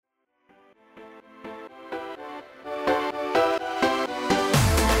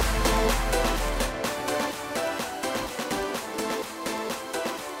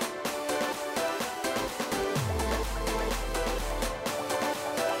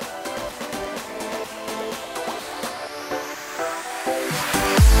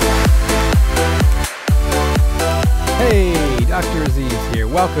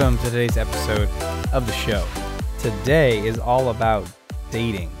Welcome to today's episode of the show. Today is all about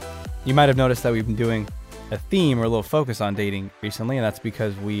dating. You might have noticed that we've been doing a theme or a little focus on dating recently, and that's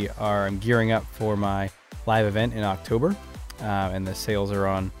because I'm gearing up for my live event in October, and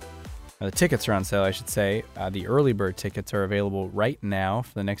the tickets are on sale, I should say. The early bird tickets are available right now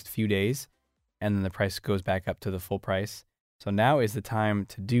for the next few days, and then the price goes back up to the full price. So now is the time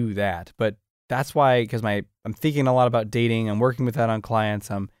to do that. But that's why, because I'm thinking a lot about dating. I'm working with that on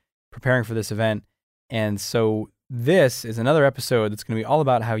clients. I'm preparing for this event. And so this is another episode that's going to be all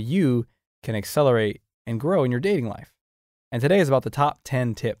about how you can accelerate and grow in your dating life. And today is about the top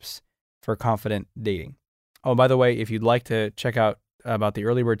 10 tips for confident dating. Oh, by the way, if you'd like to check out about the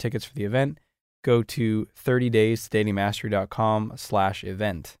early bird tickets for the event, go to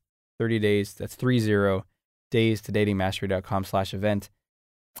 30daystodatingmastery.com/event. 30 days, that's 30 daystodatingmastery.com/event.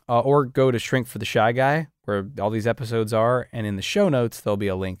 Or go to Shrink for the Shy Guy, where all these episodes are, and in the show notes, there'll be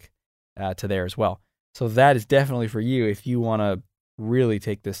a link to there as well. So that is definitely for you if you want to really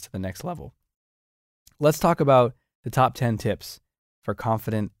take this to the next level. Let's talk about the top 10 tips for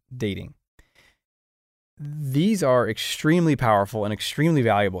confident dating. These are extremely powerful and extremely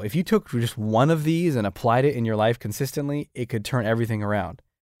valuable. If you took just one of these and applied it in your life consistently, it could turn everything around.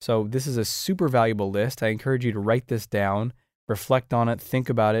 So this is a super valuable list. I encourage you to write this down, reflect on it, think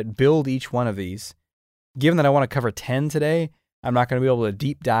about it, build each one of these. Given that I want to cover 10 today, I'm not going to be able to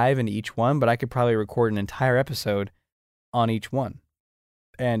deep dive into each one, but I could probably record an entire episode on each one.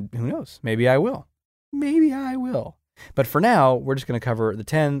 And who knows, maybe I will. But for now, we're just going to cover the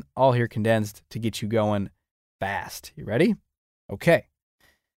 10, all here condensed to get you going fast. You ready? Okay.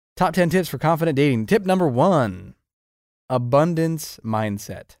 Top 10 tips for confident dating. Tip number 1, abundance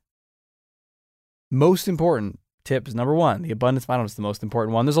mindset. Most important tips, number 1, the abundance mindset is the most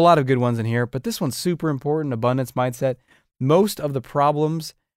important one. There's a lot of good ones in here, but this one's super important, abundance mindset. Most of the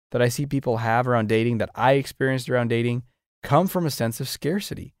problems that I see people have around dating, that I experienced around dating, come from a sense of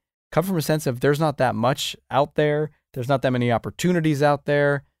scarcity, come from a sense of there's not that much out there, there's not that many opportunities out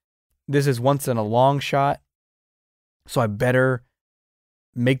there, this is once in a long shot, so I better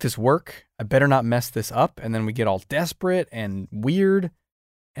make this work, I better not mess this up, and then we get all desperate and weird,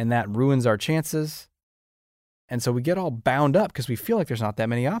 and that ruins our chances. And so we get all bound up because we feel like there's not that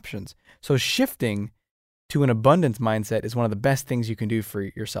many options. So shifting to an abundance mindset is one of the best things you can do for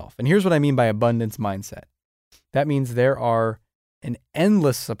yourself. And here's what I mean by abundance mindset. That means there are an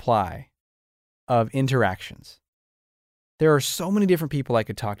endless supply of interactions. There are so many different people I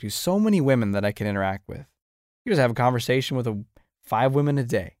could talk to, so many women that I can interact with. You just have a conversation with 5 women a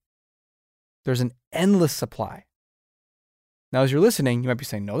day. There's an endless supply. Now, as you're listening, you might be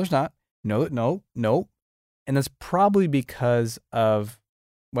saying, no, there's not. No. And that's probably because of,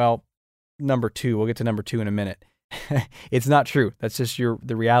 number 2. We'll get to number 2 in a minute. It's not true. That's just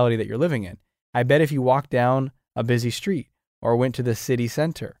the reality that you're living in. I bet if you walked down a busy street or went to the city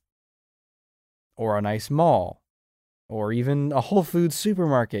center or a nice mall or even a Whole Foods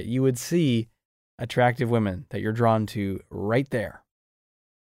supermarket, you would see attractive women that you're drawn to right there.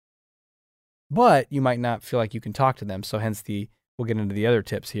 But you might not feel like you can talk to them. So hence we'll get into the other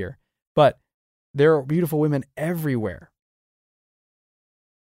tips here. But there are beautiful women everywhere.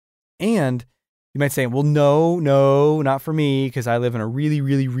 And you might say, well, no, not for me, because I live in a really,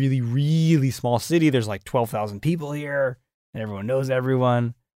 really, really, really small city. There's like 12,000 people here, and everyone knows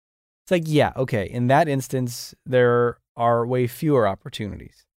everyone. It's like, yeah, okay. In that instance, there are way fewer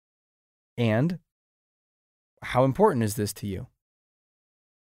opportunities. And how important is this to you?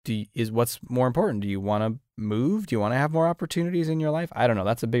 What's more important? Do you want to move? Do you want to have more opportunities in your life? I don't know.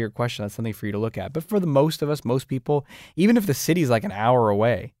 That's a bigger question. That's something for you to look at. But for the most of us, most people, even if the city's like an hour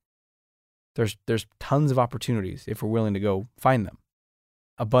away, there's tons of opportunities if we're willing to go find them.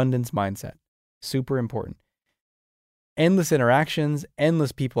 Abundance mindset. Super important. Endless interactions,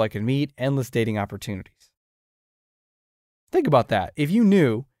 endless people I can meet, endless dating opportunities. Think about that. If you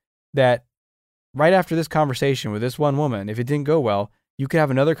knew that right after this conversation with this one woman, if it didn't go well, you could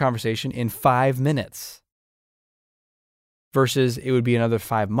have another conversation in 5 minutes versus it would be another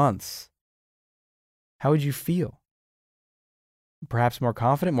 5 months. How would you feel? Perhaps more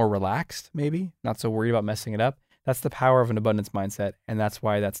confident, more relaxed, maybe? Not so worried about messing it up. That's the power of an abundance mindset, and that's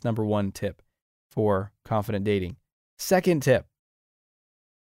why that's number 1 tip for confident dating. Second tip,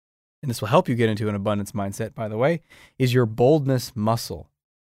 and this will help you get into an abundance mindset, by the way, is your boldness muscle.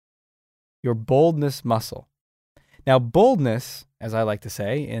 Your boldness muscle. Now, boldness, as I like to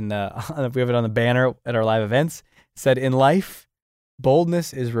say, we have it on the banner at our live events, said, in life,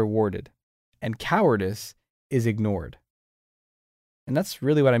 boldness is rewarded and cowardice is ignored. And that's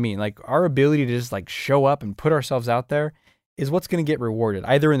really what I mean. Like, our ability to just like show up and put ourselves out there is what's going to get rewarded,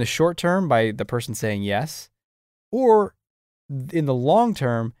 either in the short term by the person saying yes, or in the long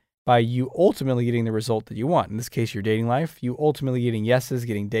term by you ultimately getting the result that you want. In this case, your dating life, you ultimately getting yeses,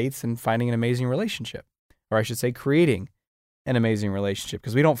 getting dates, and finding an amazing relationship. Or I should say creating an amazing relationship,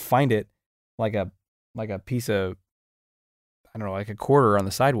 because we don't find it like a piece of, I don't know, like a quarter on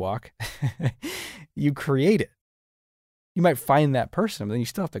the sidewalk. You create it. You might find that person, but then you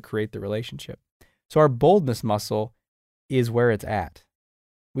still have to create the relationship. So our boldness muscle is where it's at.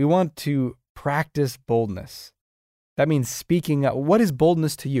 We want to practice boldness. That means speaking up. What is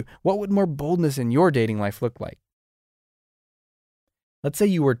boldness to you? What would more boldness in your dating life look like? Let's say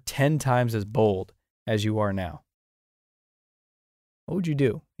you were 10 times as bold as you are now. What would you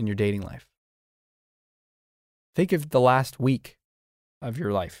do in your dating life? Think of the last week of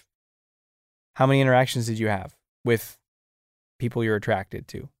your life. How many interactions did you have with people you're attracted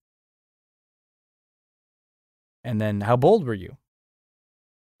to? And then how bold were you?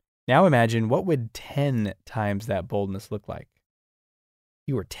 Now imagine, what would 10 times that boldness look like?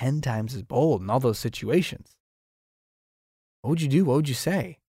 You were 10 times as bold in all those situations. What would you do? What would you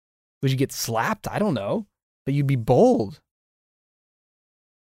say? Would you get slapped? I don't know. But you'd be bold.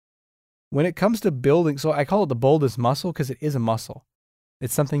 When it comes to building, so I call it the boldest muscle because it is a muscle.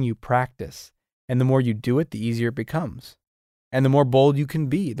 It's something you practice. And the more you do it, the easier it becomes. And the more bold you can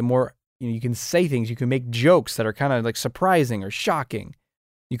be, the more you can say things. You can make jokes that are kind of like surprising or shocking.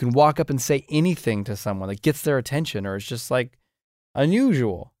 You can walk up and say anything to someone that gets their attention, or it's just like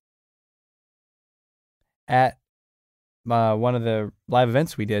unusual. At one of the live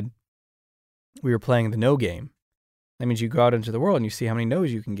events we did, we were playing the no game. That means you go out into the world and you see how many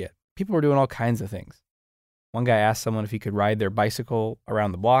no's you can get. People were doing all kinds of things. One guy asked someone if he could ride their bicycle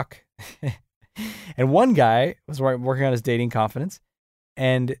around the block. And one guy was working on his dating confidence,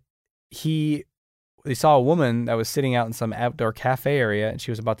 and he saw a woman that was sitting out in some outdoor cafe area, and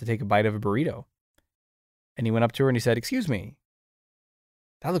she was about to take a bite of a burrito. And he went up to her and he said, "Excuse me,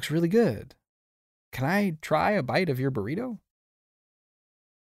 that looks really good. Can I try a bite of your burrito?"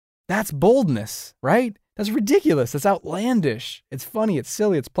 That's boldness, right? That's ridiculous. That's outlandish. It's funny. It's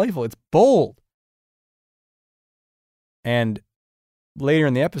silly. It's playful. It's bold. And later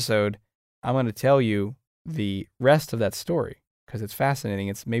in the episode, I'm going to tell you the rest of that story because it's fascinating.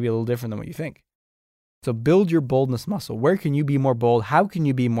 It's maybe a little different than what you think. So build your boldness muscle. Where can you be more bold? How can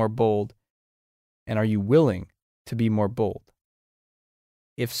you be more bold? And are you willing to be more bold?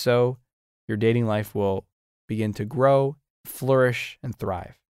 If so, your dating life will begin to grow, flourish, and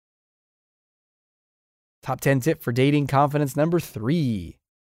thrive. Top 10 tip for dating confidence number 3.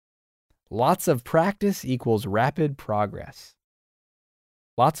 Lots of practice equals rapid progress.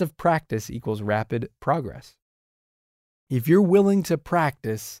 Lots of practice equals rapid progress. If you're willing to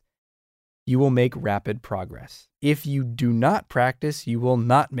practice, you will make rapid progress. If you do not practice, you will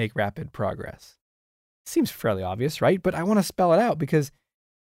not make rapid progress. Seems fairly obvious, right? But I want to spell it out because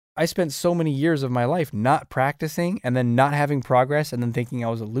I spent so many years of my life not practicing and then not having progress and then thinking I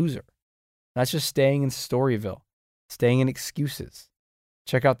was a loser. That's just staying in Storyville, staying in excuses.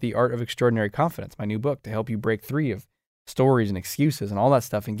 Check out The Art of Extraordinary Confidence, my new book, to help you break free of stories and excuses and all that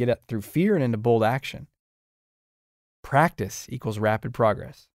stuff and get it through fear and into bold action. Practice equals rapid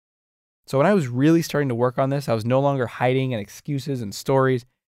progress. So when I was really starting to work on this, I was no longer hiding in excuses and stories,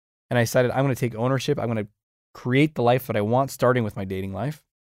 and I decided I'm going to take ownership. I'm going to create the life that I want, starting with my dating life.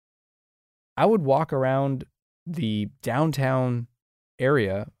 I would walk around the downtown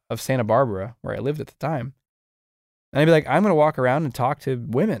area of Santa Barbara, where I lived at the time, and I'd be like, I'm going to walk around and talk to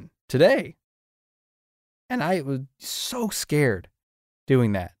women today. And I was so scared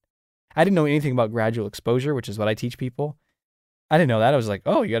doing that. I didn't know anything about gradual exposure, which is what I teach people. I didn't know that. I was like,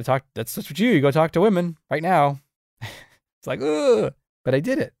 oh, you got to talk. That's what you do. You go talk to women right now. It's like, ugh. But I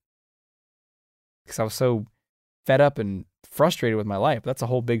did it because I was so fed up and frustrated with my life. That's a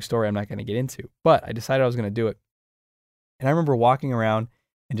whole big story I'm not going to get into. But I decided I was going to do it. And I remember walking around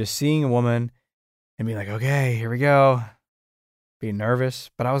and just seeing a woman and being like, okay, here we go. Being nervous,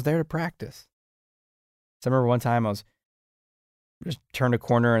 but I was there to practice. So I remember one time I was just turned a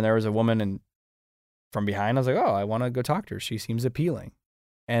corner and there was a woman, and from behind I was like, oh, I want to go talk to her. She seems appealing.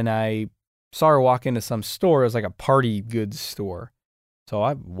 And I saw her walk into some store. It was like a party goods store. So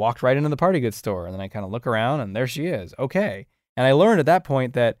I walked right into the party goods store, and then I kind of look around and there she is. Okay. And I learned at that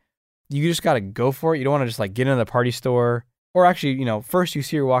point that you just got to go for it. You don't want to just like get into the party store, or actually, you know, first you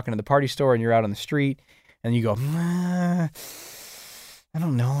see her walking to the party store and you're out on the street and you go, I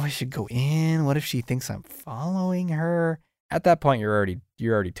don't know, I should go in. What if she thinks I'm following her? At that point, you're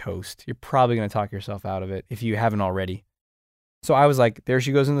already toast. You're probably going to talk yourself out of it if you haven't already. So I was like, there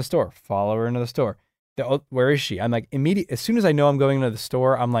she goes in the store. Follow her into the store. Where is she? I'm like, as soon as I know I'm going to the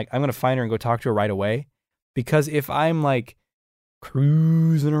store, I'm like, I'm going to find her and go talk to her right away. Because if I'm like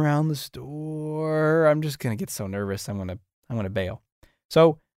cruising around the store, I'm just going to get so nervous. I'm going to bail.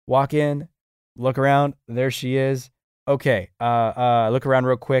 So walk in, look around. There she is. Okay. Look around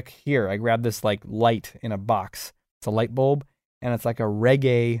real quick. Here, I grabbed this like light in a box. It's a light bulb, and it's like a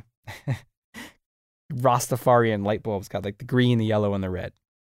reggae Rastafarian light bulb. It's got like the green, the yellow, and the red.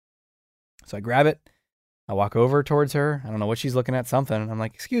 So I grab it. I walk over towards her. I don't know what she's looking at, something. I'm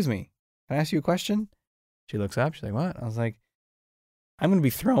like, excuse me, can I ask you a question? She looks up. She's like, what? I was like, I'm going to be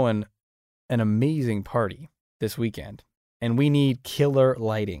throwing an amazing party this weekend, and we need killer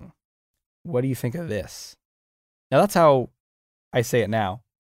lighting. What do you think of this? Now, that's how I say it now.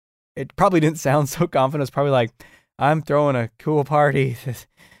 It probably didn't sound so confident. It's probably like, I'm throwing a cool party this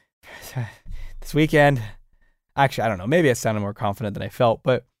weekend. Actually, I don't know. Maybe I sounded more confident than I felt,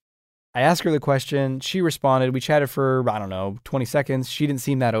 but I asked her the question. She responded. We chatted for, 20 seconds. She didn't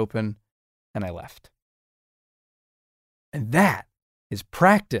seem that open, and I left. And that is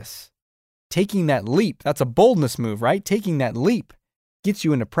practice. Taking that leap. That's a boldness move, right? Taking that leap gets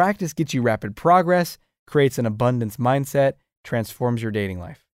you into practice, gets you rapid progress, creates an abundance mindset, transforms your dating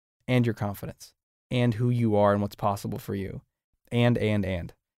life and your confidence and who you are and what's possible for you. And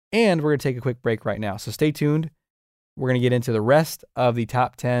we're going to take a quick break right now. So stay tuned. We're going to get into the rest of the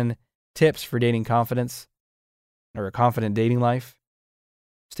top 10 tips for dating confidence or a confident dating life.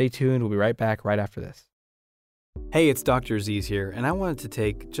 Stay tuned. We'll be right back right after this. Hey, it's Dr. Aziz here, and I wanted to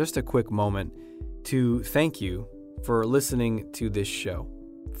take just a quick moment to thank you for listening to this show,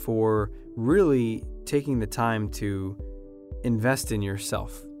 for really taking the time to invest in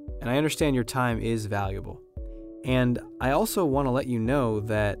yourself. And I understand your time is valuable. And I also want to let you know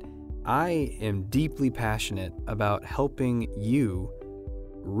that I am deeply passionate about helping you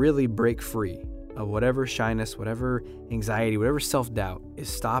really break free of whatever shyness, whatever anxiety, whatever self-doubt is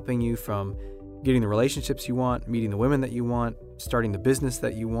stopping you from getting the relationships you want, meeting the women that you want, starting the business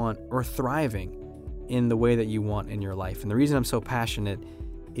that you want, or thriving in the way that you want in your life. And the reason I'm so passionate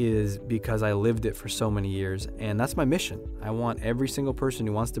is because I lived it for so many years, and that's my mission. I want every single person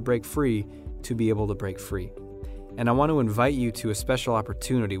who wants to break free to be able to break free. And I want to invite you to a special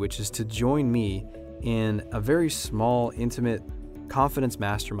opportunity, which is to join me in a very small, intimate confidence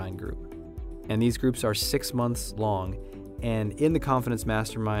mastermind group. And these groups are 6 months long. And in the Confidence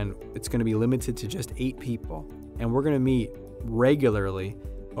Mastermind, it's going to be limited to just 8 people. And we're going to meet regularly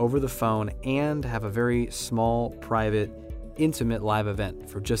over the phone and have a very small, private, intimate live event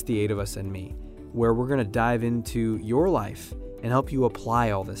for just the 8 of us and me, where we're going to dive into your life and help you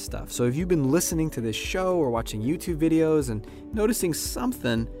apply all this stuff. So if you've been listening to this show or watching YouTube videos and noticing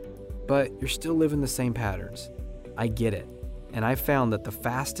something, but you're still living the same patterns, I get it. And I found that the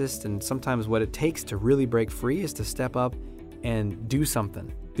fastest and sometimes what it takes to really break free is to step up and do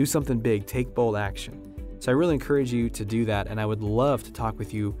something big, take bold action. So I really encourage you to do that, and I would love to talk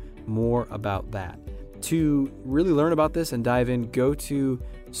with you more about that. To really learn about this and dive in, go to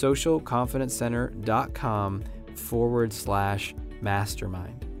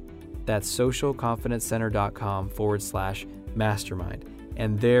socialconfidencecenter.com/mastermind. That's socialconfidencecenter.com/mastermind.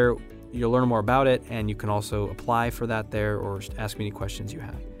 And there you'll learn more about it, and you can also apply for that there or ask me any questions you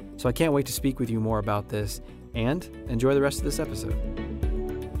have. So I can't wait to speak with you more about this, and enjoy the rest of this episode.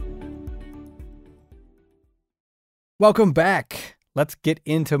 Welcome back. Let's get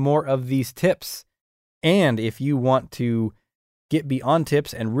into more of these tips. And if you want to get beyond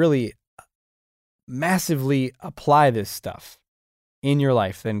tips and really massively apply this stuff in your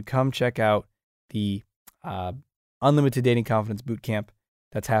life, then come check out the Unlimited Dating Confidence Bootcamp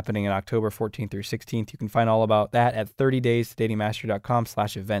that's happening in October 14th through 16th. You can find all about that at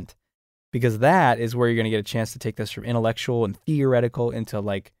 30daystodatingmastery.com/event. Because that is where you're going to get a chance to take this from intellectual and theoretical into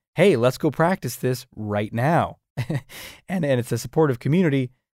like, hey, let's go practice this right now. and it's a supportive community.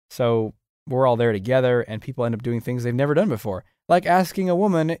 So we're all there together, and people end up doing things they've never done before. Like asking a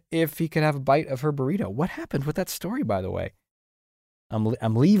woman if he could have a bite of her burrito. What happened with that story, by the way?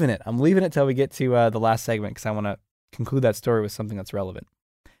 I'm leaving it. I'm leaving it till we get to the last segment because I want to conclude that story with something that's relevant.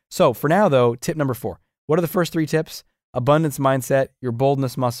 So for now, though, tip number 4. What are the first 3 tips? Abundance mindset, your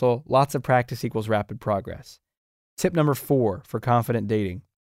boldness muscle, lots of practice equals rapid progress. Tip number 4 for confident dating.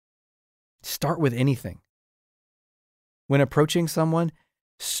 Start with anything. When approaching someone,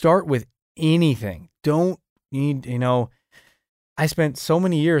 start with anything. Don't need, I spent so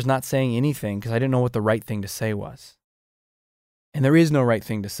many years not saying anything because I didn't know what the right thing to say was. And there is no right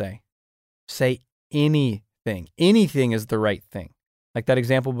thing to say. Say anything. Anything is the right thing. Like that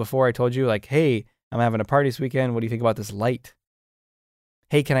example before I told you, like, hey, I'm having a party this weekend. What do you think about this light?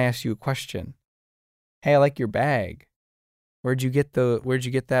 Hey, can I ask you a question? Hey, I like your bag. Where'd you get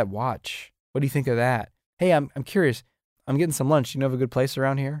that watch? What do you think of that? Hey, I'm curious. I'm getting some lunch. You know of a good place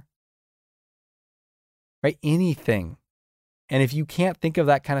around here? Right? Anything. And if you can't think of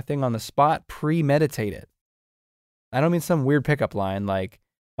that kind of thing on the spot, premeditate it. I don't mean some weird pickup line like,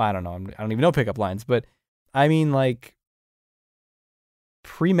 I don't know. I don't even know pickup lines, but I mean like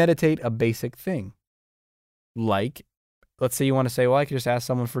premeditate a basic thing. Like, let's say you want to say, well, I could just ask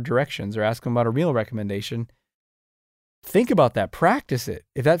someone for directions or ask them about a meal recommendation. Think about that. Practice it.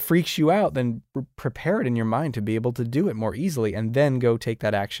 If that freaks you out, then prepare it in your mind to be able to do it more easily and then go take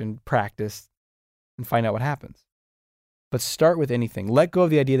that action, practice, and find out what happens. But start with anything. Let go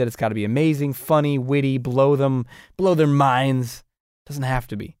of the idea that it's got to be amazing, funny, witty, blow their minds. It doesn't have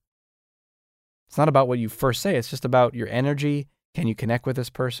to be. It's not about what you first say. It's just about your energy. Can you connect with this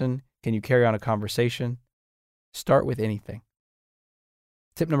person? Can you carry on a conversation? Start with anything.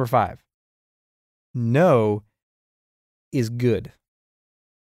 Tip number 5. No is good.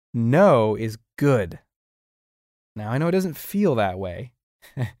 No is good. Now, I know it doesn't feel that way.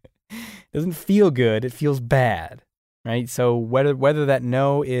 It doesn't feel good. It feels bad, right? So whether that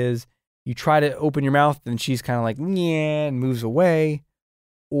no is you try to open your mouth and she's kind of like, yeah, and moves away,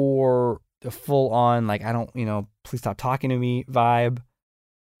 or the full on, like, I don't, please stop talking to me vibe,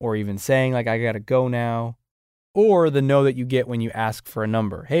 or even saying like, I got to go now, or the no that you get when you ask for a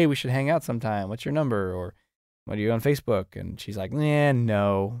number. Hey, we should hang out sometime. What's your number? Or what are you on Facebook? And she's like,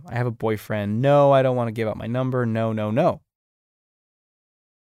 no, I have a boyfriend. No, I don't want to give out my number. No, no, no.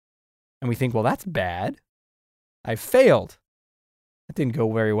 And we think, well, that's bad. I failed. That didn't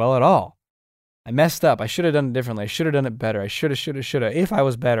go very well at all. I messed up. I should have done it differently. I should have done it better. I should have. If I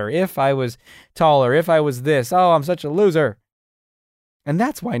was better, if I was taller, if I was this. Oh, I'm such a loser. And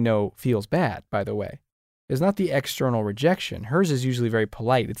that's why no feels bad, by the way. It's not the external rejection. Hers is usually very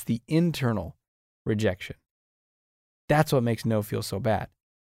polite. It's the internal rejection. That's what makes no feel so bad.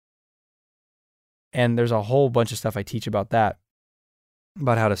 And there's a whole bunch of stuff I teach about that,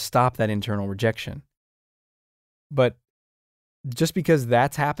 about how to stop that internal rejection. But just because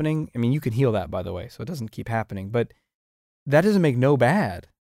that's happening, I mean, you can heal that, by the way, so it doesn't keep happening. But that doesn't make no bad.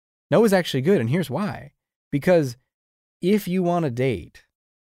 No is actually good, and here's why. Because if you want to date,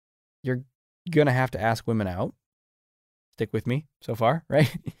 you're going to have to ask women out. Stick with me so far,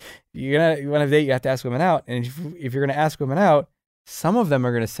 right? You want to date, you have to ask women out. And if you're going to ask women out, some of them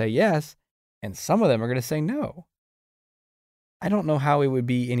are going to say yes, and some of them are going to say no. I don't know how it would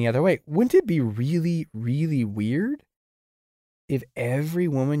be any other way. Wouldn't it be really, really weird if every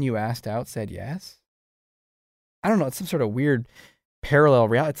woman you asked out said yes? I don't know. It's some sort of weird parallel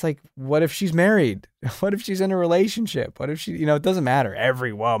reality. It's like, what if she's married? What if she's in a relationship? What if she, it doesn't matter.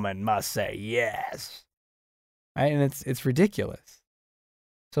 Every woman must say yes. Right? And it's ridiculous.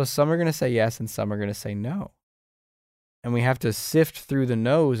 So some are going to say yes and some are going to say no. And we have to sift through the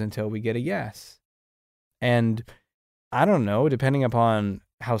no's until we get a yes. And I don't know, depending upon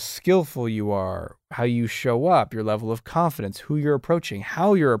how skillful you are, how you show up, your level of confidence, who you're approaching,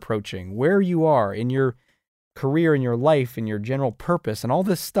 how you're approaching, where you are in your career, in your life, in your general purpose, and all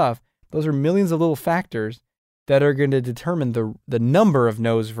this stuff, those are millions of little factors that are going to determine the number of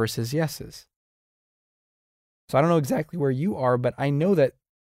no's versus yeses. So I don't know exactly where you are, but I know that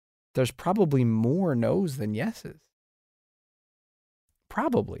there's probably more no's than yeses.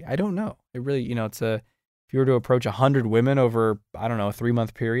 Probably. I don't know. It really, if you were to approach 100 women over, I don't know, a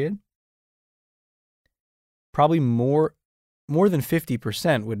 3-month period, probably more than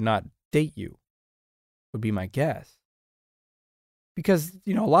 50% would not date you, would be my guess. Because,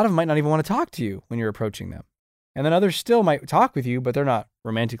 a lot of them might not even want to talk to you when you're approaching them. And then others still might talk with you, but they're not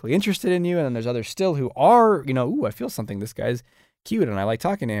romantically interested in you. And then there's others still who are, ooh, I feel something. This guy's cute and I like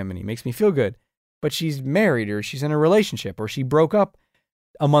talking to him and he makes me feel good. But she's married or she's in a relationship or she broke up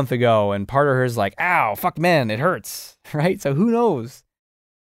a month ago and part of her is like, ow, fuck men, it hurts, right? So who knows?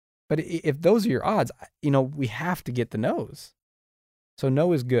 But if those are your odds, we have to get the no's. So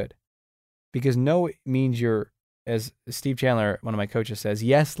no is good because no means you're, as Steve Chandler, one of my coaches says,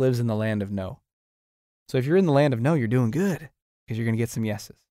 yes lives in the land of no. So if you're in the land of no, you're doing good because you're going to get some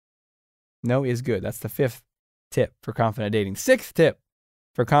yeses. No is good. That's the 5th tip for confident dating. 6th tip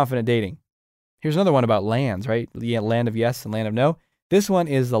for confident dating. Here's another one about lands, right? Land of yes and land of no. This one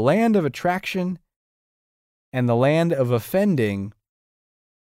is the land of attraction and the land of offending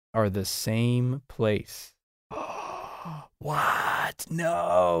are the same place. What?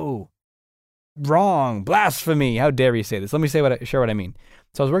 No. Wrong. Blasphemy. How dare you say this? Let me share what I mean.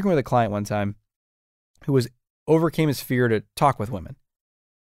 So I was working with a client one time who overcame his fear to talk with women.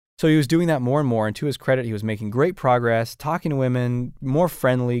 So he was doing that more and more, and to his credit, he was making great progress, talking to women, more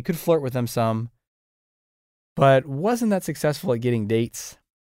friendly, could flirt with them some. but wasn't that successful at getting dates.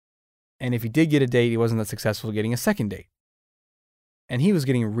 And if he did get a date, he wasn't that successful at getting a second date. And he was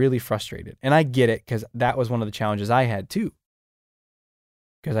getting really frustrated. And I get it, because that was one of the challenges I had too.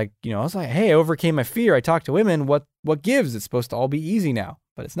 Because I was like, hey, I overcame my fear. I talked to women. What gives? It's supposed to all be easy now,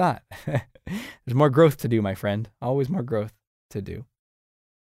 but it's not. There's more growth to do, my friend. Always more growth to do.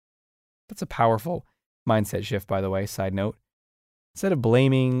 That's a powerful mindset shift, by the way, side note. Instead of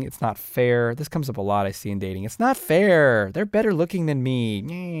blaming, it's not fair. This comes up a lot I see in dating. It's not fair. They're better looking than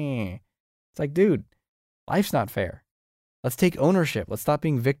me. It's like, dude, life's not fair. Let's take ownership. Let's stop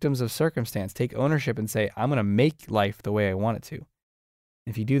being victims of circumstance. Take ownership and say, I'm going to make life the way I want it to.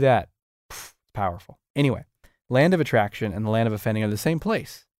 If you do that, it's powerful. Anyway, land of attraction and the land of offending are the same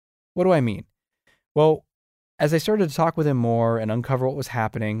place. What do I mean? Well, as I started to talk with him more and uncover what was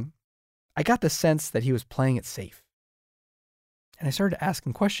happening, I got the sense that he was playing it safe. And I started to ask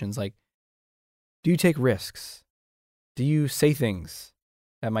him questions like, do you take risks? Do you say things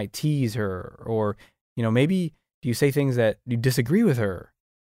that might tease her? Or, maybe do you say things that you disagree with her?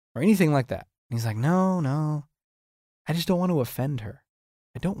 Or anything like that? And he's like, no. I just don't want to offend her.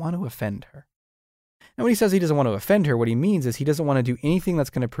 I don't want to offend her. And when he says he doesn't want to offend her, what he means is he doesn't want to do anything that's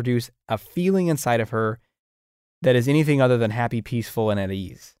going to produce a feeling inside of her that is anything other than happy, peaceful, and at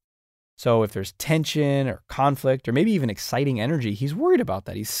ease. So if there's tension or conflict or maybe even exciting energy, he's worried about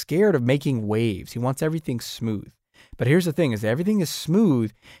that. He's scared of making waves. He wants everything smooth. But here's the thing, is that everything is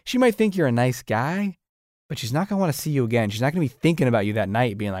smooth. She might think you're a nice guy, but she's not going to want to see you again. She's not going to be thinking about you that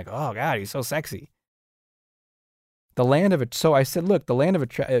night being like, oh God, he's so sexy. So I said, look, the land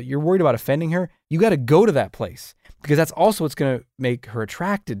of you're worried about offending her. You got to go to that place because that's also what's going to make her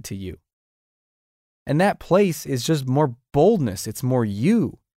attracted to you. And that place is just more boldness. It's more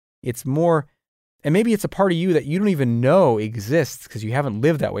you. It's more, and maybe it's a part of you that you don't even know exists because you haven't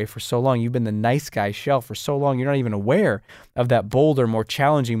lived that way for so long. You've been the nice guy shell for so long. You're not even aware of that bolder, more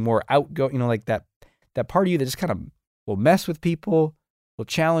challenging, more outgoing, like that part of you that just kind of will mess with people, will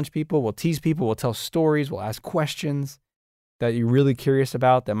challenge people, will tease people, will tell stories, will ask questions that you're really curious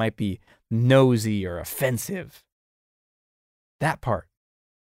about that might be nosy or offensive. That part.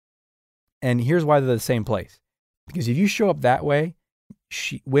 And here's why they're the same place. Because if you show up that way,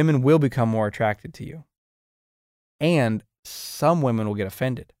 women will become more attracted to you. And some women will get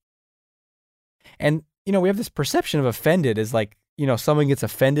offended. And, we have this perception of offended as like, someone gets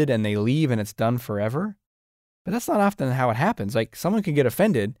offended and they leave and it's done forever. But that's not often how it happens. Like someone can get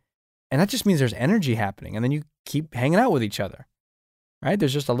offended and that just means there's energy happening. And then you keep hanging out with each other, right?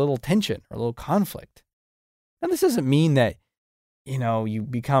 There's just a little tension or a little conflict. And this doesn't mean that, you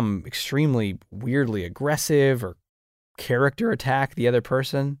become extremely weirdly aggressive or character attack the other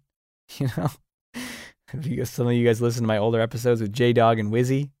person. If some of you guys listen to my older episodes with J-Dog and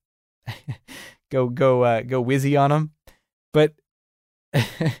Wizzy, go Wizzy on them. But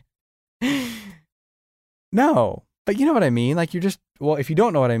no, but you know what I mean? Like if you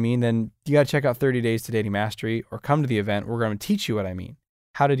don't know what I mean, then you got to check out 30 Days to Dating Mastery or come to the event. We're going to teach you what I mean.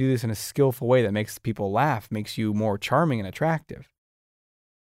 How to do this in a skillful way that makes people laugh, makes you more charming and attractive.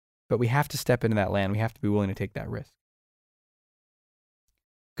 But we have to step into that land. We have to be willing to take that risk.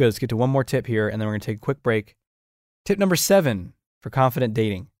 Good. Let's get to one more tip here, and then we're going to take a quick break. Tip number 7 for confident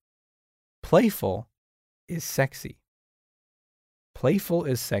dating. Playful is sexy. Playful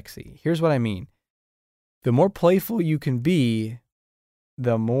is sexy. Here's what I mean. The more playful you can be,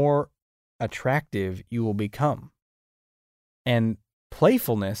 the more attractive you will become. And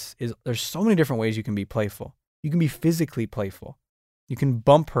playfulness there's so many different ways you can be playful. You can be physically playful. You can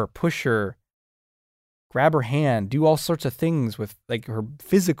bump her, push her, grab her hand, do all sorts of things with like her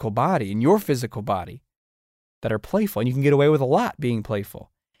physical body and your physical body that are playful. And you can get away with a lot being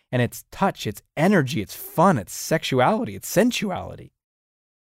playful. And it's touch, it's energy, it's fun, it's sexuality, it's sensuality.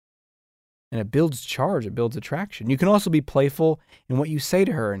 And it builds charge, it builds attraction. You can also be playful in what you say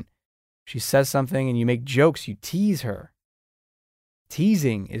to her. And she says something and you make jokes, you tease her.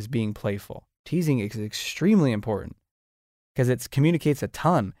 Teasing is being playful. Teasing is extremely important because it communicates a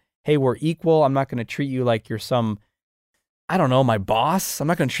ton. Hey, we're equal. I'm not going to treat you like you're my boss. I'm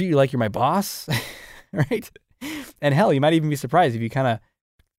not going to treat you like you're my boss, right? And hell, you might even be surprised if you kind of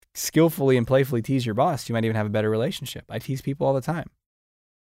skillfully and playfully tease your boss. You might even have a better relationship. I tease people all the time.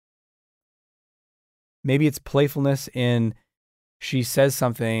 Maybe it's playfulness in she says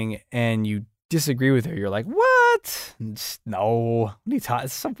something and you disagree with her. You're like, what? No. What are you talking?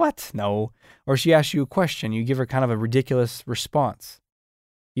 What? No. Or she asks you a question. You give her kind of a ridiculous response.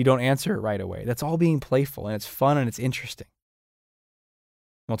 You don't answer it right away. That's all being playful, and it's fun and it's interesting.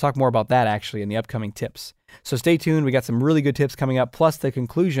 We'll talk more about that actually in the upcoming tips. So stay tuned. We got some really good tips coming up, plus the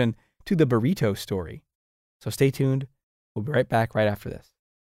conclusion to the burrito story. So stay tuned. We'll be right back right after this.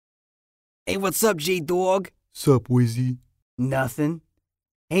 Hey, what's up, J-Dog? Sup, Wizzy? Nothing.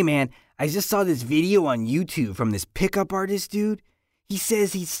 Hey, man, I just saw this video on YouTube from this pickup artist dude. He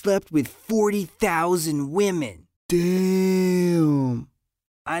says he slept with 40,000 women. Damn.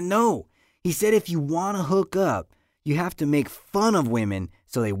 I know. He said if you want to hook up, you have to make fun of women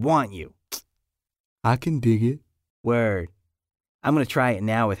so they want you. I can dig it. Word. I'm gonna try it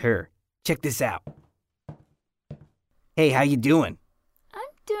now with her. Check this out. Hey, how you doing? I'm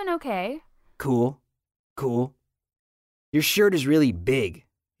doing okay. Cool. Your shirt is really big.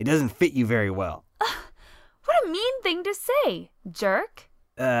 It doesn't fit you very well. What a mean thing to say, jerk.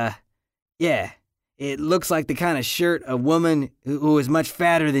 Yeah. It looks like the kind of shirt a woman who is much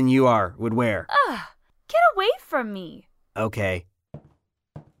fatter than you are would wear. Get away from me. Okay.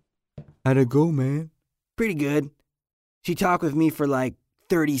 How'd it go, man? Pretty good. She talked with me for like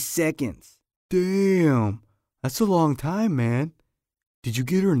 30 seconds. Damn. That's a long time, man. Did you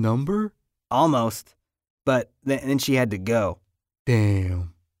get her number? Almost. But then she had to go.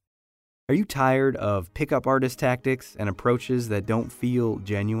 Damn. Are you tired of pickup artist tactics and approaches that don't feel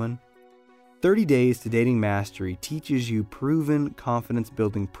genuine? 30 Days to Dating Mastery teaches you proven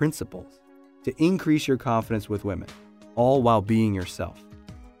confidence-building principles to increase your confidence with women, all while being yourself.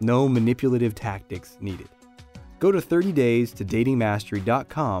 No manipulative tactics needed. Go to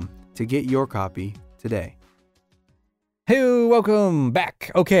 30daystodatingmastery.com to get your copy today. Hey, welcome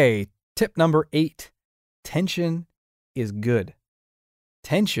back. Okay, tip number 8. Tension is good.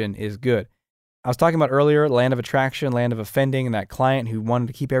 Tension is good. I was talking about earlier, land of attraction, land of offending, and that client who wanted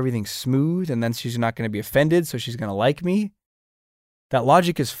to keep everything smooth, and then she's not going to be offended, so she's going to like me. That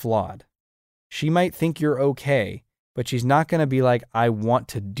logic is flawed. She might think you're okay, but she's not going to be like, I want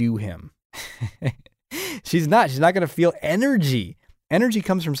to do him. She's not going to feel energy. Energy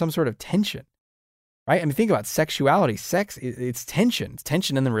comes from some sort of tension, right? I mean, think about sexuality. Sex, it's tension. It's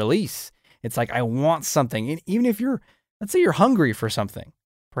tension and then release. It's like, I want something. And even if let's say you're hungry for something,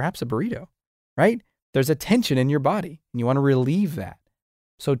 perhaps a burrito, right? There's a tension in your body and you want to relieve that.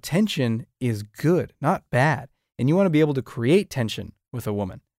 So tension is good, not bad. And you want to be able to create tension with a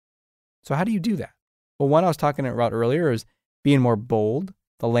woman. So how do you do that? Well, one I was talking about earlier is being more bold,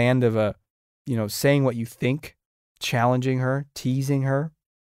 the land of saying what you think, challenging her, teasing her,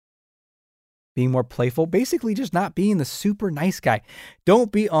 being more playful, basically just not being the super nice guy.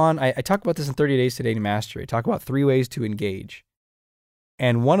 Don't be I talk about this in 30 Days to Dating Mastery. I talk about 3 ways to engage.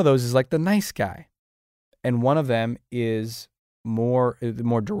 And one of those is like the nice guy. And one of them is more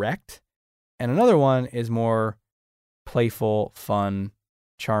direct. And another one is more playful, fun,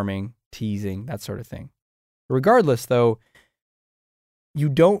 charming, teasing, that sort of thing. Regardless, though, you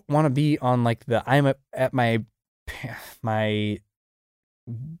don't want to be on like I'm at my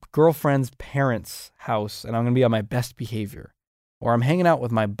girlfriend's parents' house and I'm going to be on my best behavior. Or I'm hanging out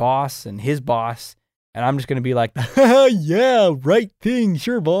with my boss and his boss and I'm just going to be like, yeah, right thing,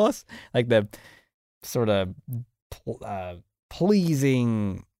 sure, boss. Like the sort of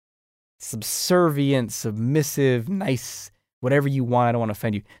pleasing, subservient, submissive, nice, whatever you want. I don't want to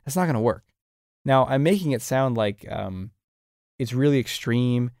offend you. That's not going to work. Now, I'm making it sound like it's really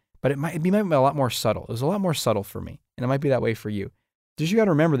extreme, but it might be a lot more subtle. It was a lot more subtle for me, and it might be that way for you. Just you got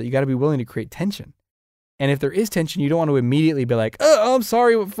to remember that you got to be willing to create tension. And if there is tension, you don't want to immediately be like, oh, I'm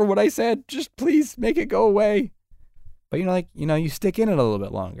sorry for what I said. Just please make it go away. But you stick in it a little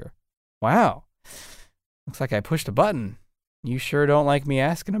bit longer. Wow. Looks like I pushed a button. You sure don't like me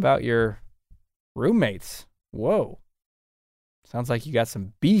asking about your roommates. Whoa. Sounds like you got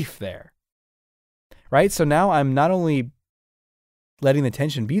some beef there. Right? So now I'm not only letting the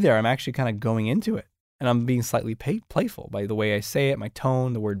tension be there, I'm actually kind of going into it. And I'm being slightly playful by the way I say it, my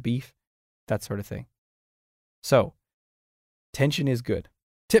tone, the word beef, that sort of thing. So, tension is good.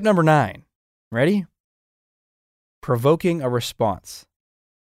 Tip number 9. Ready? Provoking a response.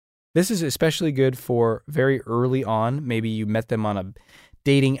 This is especially good for very early on. Maybe you met them on a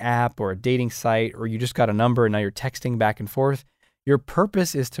dating app or a dating site, or you just got a number and now you're texting back and forth. Your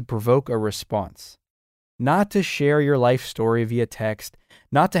purpose is to provoke a response. Not to share your life story via text,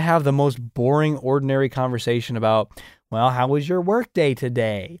 not to have the most boring, ordinary conversation about, well, how was your work day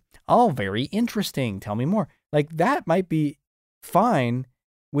today? Oh, very interesting. Tell me more. Like that might be fine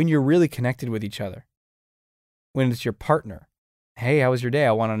when you're really connected with each other. When it's your partner. Hey, how was your day?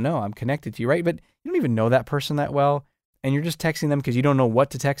 I want to know. I'm connected to you, right? But you don't even know that person that well. And you're just texting them because you don't know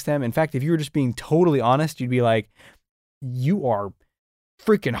what to text them. In fact, if you were just being totally honest, you'd be like, you are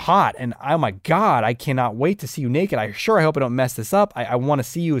freaking hot. And oh my God, I cannot wait to see you naked. I hope I don't mess this up. I want to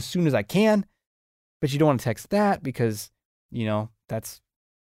see you as soon as I can. But you don't want to text that because, that's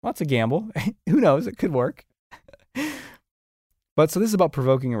a gamble. Who knows? It could work. But so this is about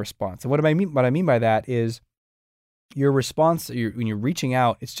provoking a response. And what I mean by that is your response, when you're reaching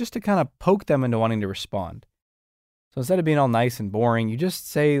out, it's just to kind of poke them into wanting to respond. So instead of being all nice and boring, you just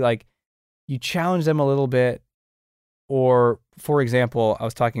say, like, you challenge them a little bit. Or, for example, I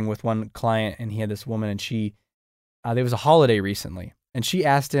was talking with one client and he had this woman, and there was a holiday recently, and she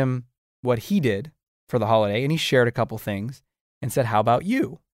asked him what he did for the holiday, and he shared a couple things and said, "How about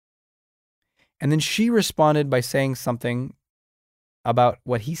you?" And then she responded by saying something about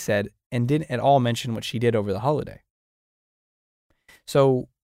what he said and didn't at all mention what she did over the holiday. So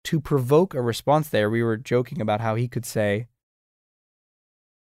to provoke a response there, we were joking about how he could say,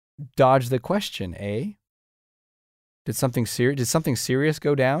 "Dodge the question, eh? Did something serious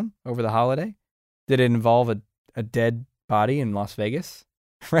go down over the holiday? Did it involve a dead body in Las Vegas?"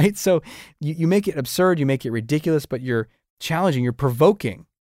 Right? So you make it absurd, you make it ridiculous, but you're challenging, you're provoking.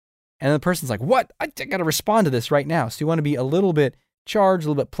 And the person's like, "What? I got to respond to this right now." So you want to be a little bit charged, a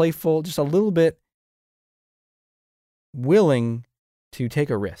little bit playful, just a little bit willing to take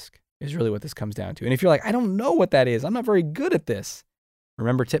a risk is really what this comes down to. And if you're like, "I don't know what that is, I'm not very good at this,"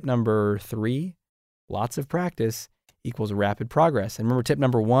 remember tip number 3, lots of practice equals rapid progress. And remember tip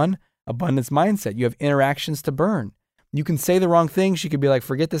number 1, abundance mindset. You have interactions to burn. You can say the wrong thing. She could be like,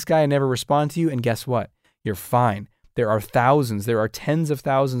 "Forget this guy and never respond to you." And guess what? You're fine. There are tens of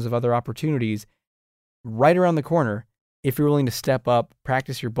thousands of other opportunities right around the corner if you're willing to step up,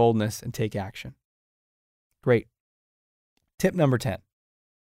 practice your boldness, and take action. Great. Tip number 10.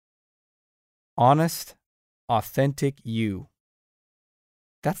 Honest, authentic you.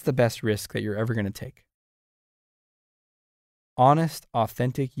 That's the best risk that you're ever going to take. Honest,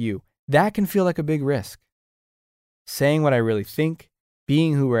 authentic you. That can feel like a big risk. Saying what I really think,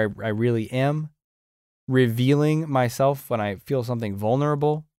 being who I really am, revealing myself when I feel something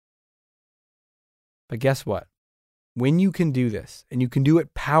vulnerable. But guess what? When you can do this, and you can do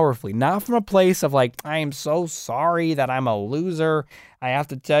it powerfully, not from a place of like, "I am so sorry that I'm a loser. I have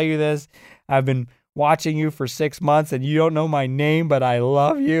to tell you this. I've been watching you for 6 months and you don't know my name, but I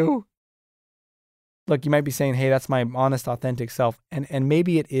love you." Look, you might be saying, "Hey, that's my honest, authentic self." And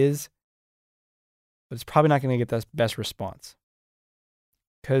maybe it is, but it's probably not going to get the best response.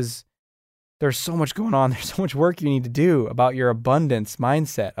 Because there's so much going on. There's so much work you need to do about your abundance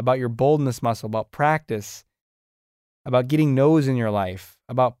mindset, about your boldness muscle, about practice, about getting no's in your life,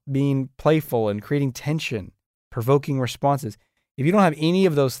 about being playful and creating tension, provoking responses. If you don't have any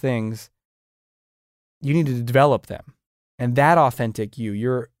of those things, you need to develop them. And that authentic you,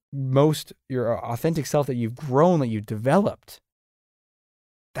 your authentic self that you've grown, that you've developed,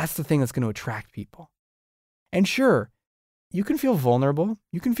 that's the thing that's going to attract people. And sure, you can feel vulnerable,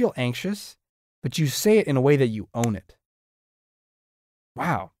 you can feel anxious, but you say it in a way that you own it.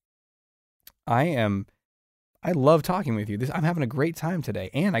 Wow. I love talking with you. I'm having a great time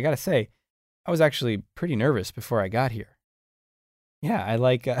today. And I got to say, I was actually pretty nervous before I got here. Yeah, I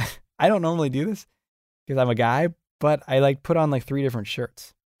don't normally do this because I'm a guy, but I put on 3 different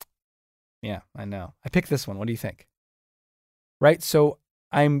shirts. Yeah, I know. I picked this one. What do you think? Right? So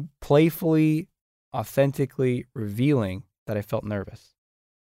I'm playfully, authentically revealing that I felt nervous.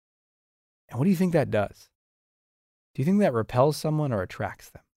 And what do you think that does? Do you think that repels someone or attracts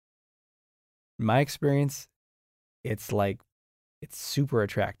them? In my experience, it's super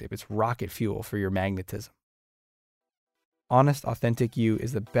attractive. It's rocket fuel for your magnetism. Honest, authentic you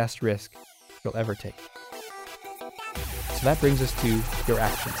is the best risk you'll ever take. So that brings us to your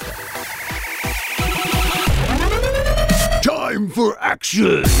action step. Time for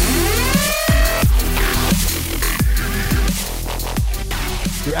action!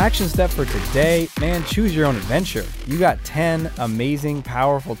 Your action step for today, man, choose your own adventure. You got 10 amazing,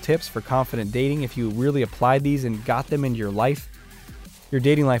 powerful tips for confident dating. If you really applied these and got them into your life, your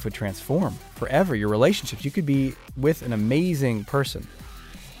dating life would transform forever. Your relationships, you could be with an amazing person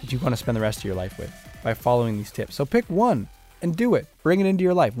that you want to spend the rest of your life with by following these tips. So pick one and do it. Bring it into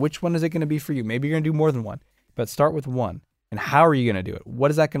your life. Which one is it going to be for you? Maybe you're going to do more than one, but start with one. And how are you going to do it? What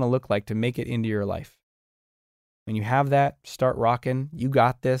is that going to look like to make it into your life? When you have that, start rocking. You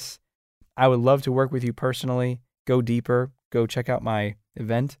got this. I would love to work with you personally. Go deeper. Go check out my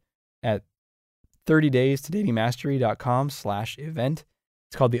event at 30daystodatingmastery.com/event.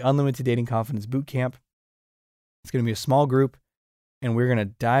 It's called the Unlimited Dating Confidence Bootcamp. It's going to be a small group, and we're going to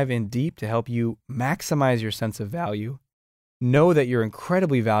dive in deep to help you maximize your sense of value. Know that you're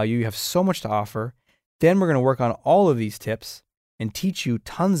incredibly valued. You have so much to offer. Then we're going to work on all of these tips and teach you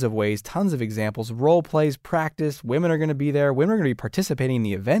tons of ways, tons of examples, role plays, practice. Women are going to be there. Women are going to be participating in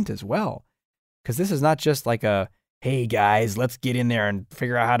the event as well. Because this is not just like a hey guys, let's get in there and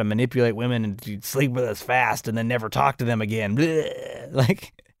figure out how to manipulate women and to sleep with us fast and then never talk to them again. Bleh.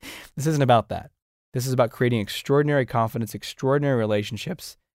 Like, this isn't about that. This is about creating extraordinary confidence, extraordinary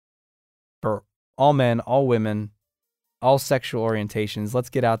relationships for all men, all women, all sexual orientations. Let's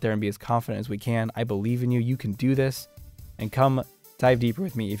get out there and be as confident as we can. I believe in you. You can do this. And come dive deeper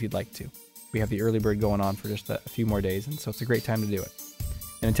with me if you'd like to. We have the early bird going on for just a few more days, and so it's a great time to do it.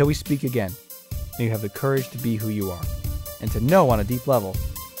 And until we speak again, may you have the courage to be who you are and to know on a deep level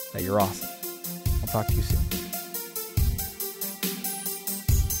that you're awesome. I'll talk to you soon.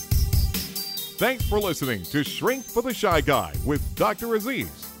 Thanks for listening to Shrink for the Shy Guy with Dr.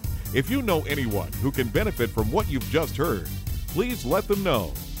 Aziz. If you know anyone who can benefit from what you've just heard, please let them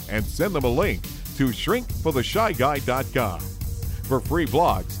know and send them a link to shrinkfortheshyguy.com. For free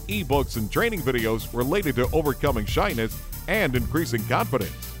blogs, ebooks, and training videos related to overcoming shyness and increasing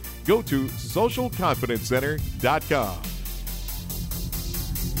confidence, go to socialconfidencecenter.com.